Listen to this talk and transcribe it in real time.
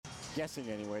guessing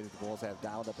anyway, that the Bulls have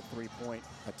dialed up a three-point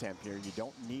attempt here. You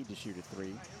don't need to shoot a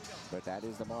three, but that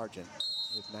is the margin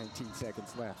with 19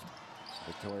 seconds left.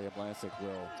 Victoria Vlasic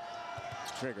will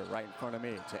trigger right in front of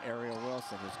me to Ariel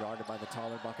Wilson, who's guarded by the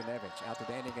taller Bukanevich. Out to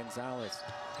Danny Gonzalez.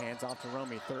 Hands off to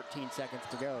Romy. 13 seconds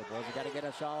to go. Bulls, you got to get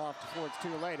a shot off before it's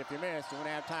too late. If you missed, you won't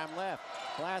have time left.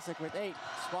 Vlasic with 8.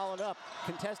 Swallowed up.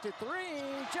 Contested 3.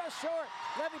 Just short.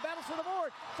 Levy battles for the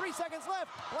board. 3 seconds left.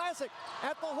 Vlasic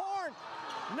at the horn.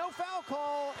 No foul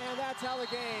call, and that's how the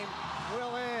game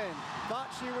will end. Thought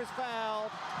she was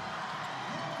fouled.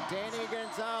 Danny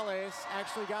Gonzalez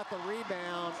actually got the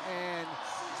rebound and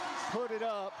put it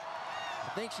up. I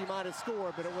think she might have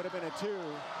scored, but it would have been a 2.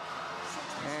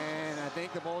 And I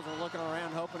think the Bulls are looking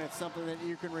around hoping it's something that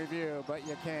you can review, but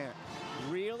you can't.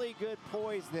 Really good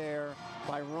poise there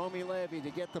by Romy Levy to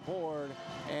get the board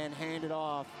and hand it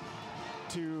off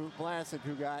to Vlasic,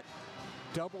 who got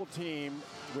double teamed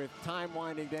with time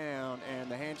winding down,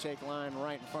 and the handshake line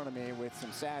right in front of me with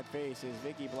some sad faces.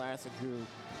 Vicky Vlasic, who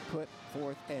put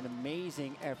forth an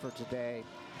amazing effort today.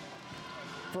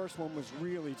 First one was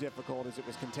really difficult as it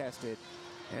was contested,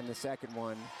 and the second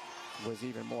one was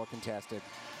even more contested.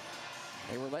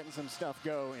 They were letting some stuff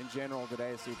go in general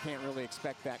today, so you can't really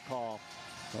expect that call.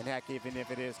 And heck, even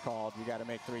if it is called, you got to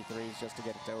make 3 threes just to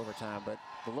get it to overtime. But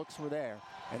the looks were there,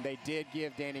 and they did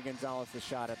give Danny Gonzalez the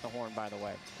shot at the horn, by the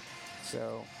way.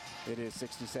 So it is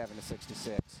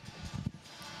 67-66.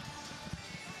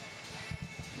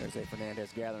 Jose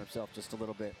Fernandez gathering himself just a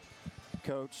little bit.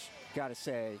 Coach, got to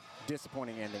say,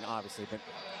 disappointing ending, obviously. But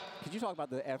could you talk about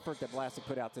the effort that Vlasic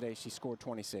put out today? She scored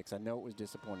 26. I know it was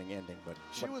disappointing ending, but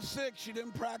she was sick. She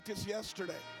didn't practice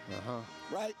yesterday. Uh-huh.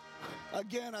 Right?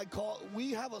 Again,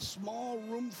 we have a small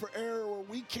room for error where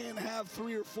we can't have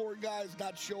 3 or 4 guys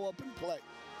not show up and play.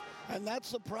 And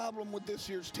that's the problem with this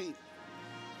year's team.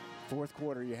 Fourth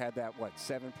quarter, you had that,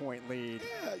 7-point lead.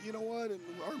 Yeah, you know what? And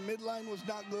our midline was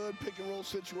not good, pick and roll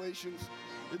situations.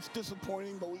 It's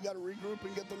disappointing, but we got to regroup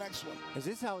and get the next one. Is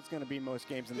this how it's going to be most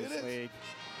games in this league?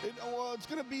 It's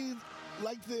going to be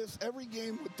like this every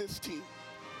game with this team,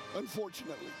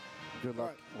 unfortunately. Good luck.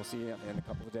 Right. We'll see you in a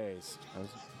couple of days.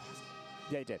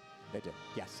 They did.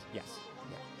 Yes. Yeah.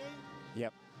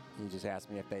 Yep. You just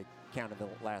asked me if they counted the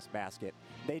last basket.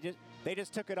 They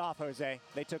just took it off, Jose.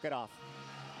 They took it off.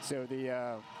 So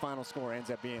the final score ends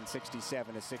up being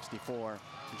 67-64,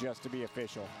 just to be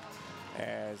official,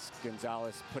 as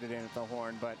Gonzalez put it in at the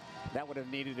horn. But that would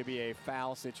have needed to be a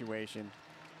foul situation.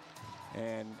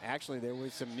 And actually, there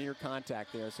was some near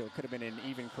contact there, so it could have been an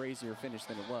even crazier finish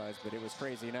than it was. But it was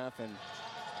crazy enough, and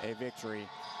a victory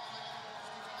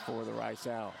for the Rice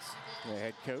Owls. The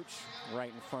head coach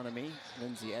right in front of me,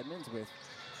 Lindsay Edmonds, with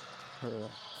her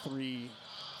 3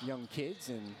 young kids,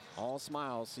 and all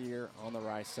smiles here on the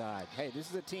Rice side. Hey, this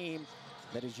is a team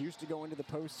that is used to going to the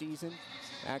postseason,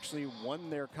 actually won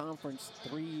their conference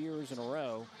 3 years in a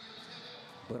row,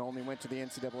 but only went to the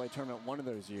NCAA tournament one of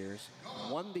those years.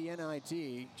 Won the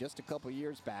NIT just a couple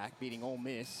years back, beating Ole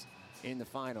Miss in the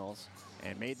finals,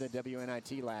 and made the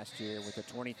WNIT last year with a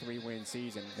 23-win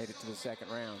season, made it to the second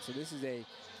round. So this is a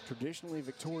traditionally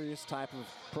victorious type of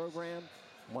program,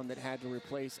 one that had to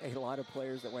replace a lot of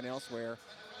players that went elsewhere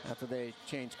after they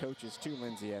changed coaches to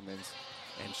Lindsay Edmonds.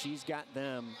 And she's got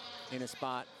them in a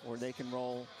spot where they can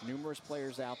roll numerous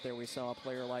players out there. We saw a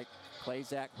player like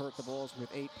Klazak hurt the Bulls with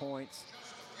 8 points,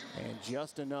 and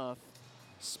just enough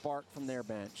spark from their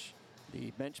bench.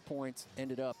 The bench points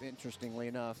ended up, interestingly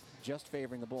enough, just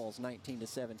favoring the Bulls,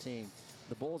 19-17.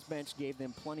 The Bulls bench gave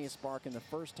them plenty of spark in the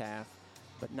first half,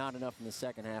 but not enough in the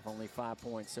second half, only 5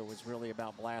 points. So it was really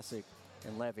about Vlasic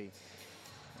and Levy.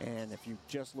 And if you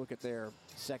just look at their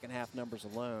second half numbers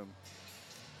alone,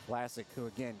 Vlasic, who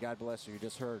again, God bless her, you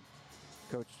just heard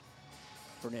Coach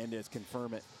Fernandez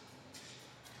confirm it,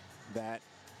 that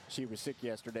she was sick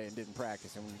yesterday and didn't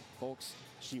practice. And folks,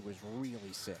 she was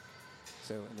really sick.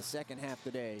 So in the second half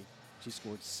today, she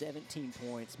scored 17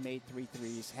 points, made 3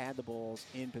 threes, had the Bulls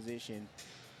in position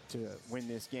to win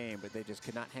this game, but they just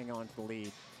could not hang on to the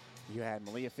lead. You had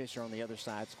Malia Fisher on the other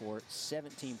side score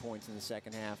 17 points in the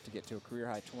second half to get to a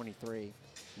career-high 23.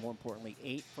 More importantly,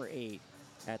 8 for 8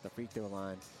 at the free throw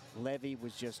line. Levy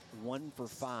was just 1 for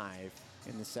 5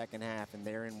 in the second half, and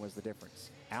therein was the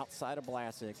difference. Outside of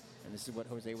Vlasic, and this is what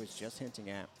Jose was just hinting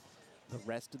at, the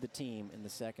rest of the team in the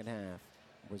second half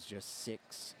was just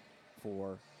 6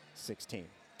 for 16.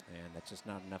 And that's just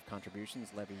not enough contributions.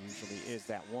 Levy usually is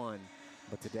that one,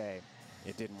 but today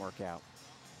it didn't work out.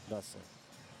 Thusly,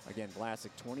 again, Vlasic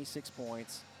 26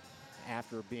 points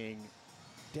after being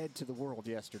dead to the world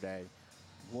yesterday.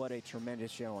 What a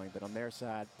tremendous showing. But on their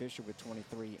side, Fisher with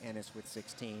 23, Ennis with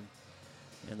 16.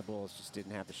 And the Bulls just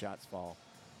didn't have the shots fall.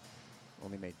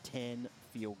 Only made 10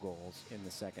 field goals in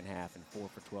the second half and 4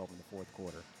 for 12 in the fourth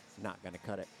quarter. Not going to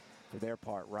cut it. For their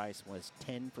part, Rice was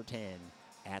 10 for 10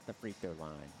 at the free throw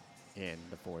line in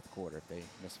the fourth quarter. If they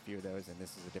miss a few of those, then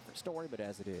this is a different story. But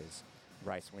as it is,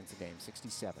 Rice wins the game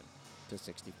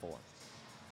 67-64.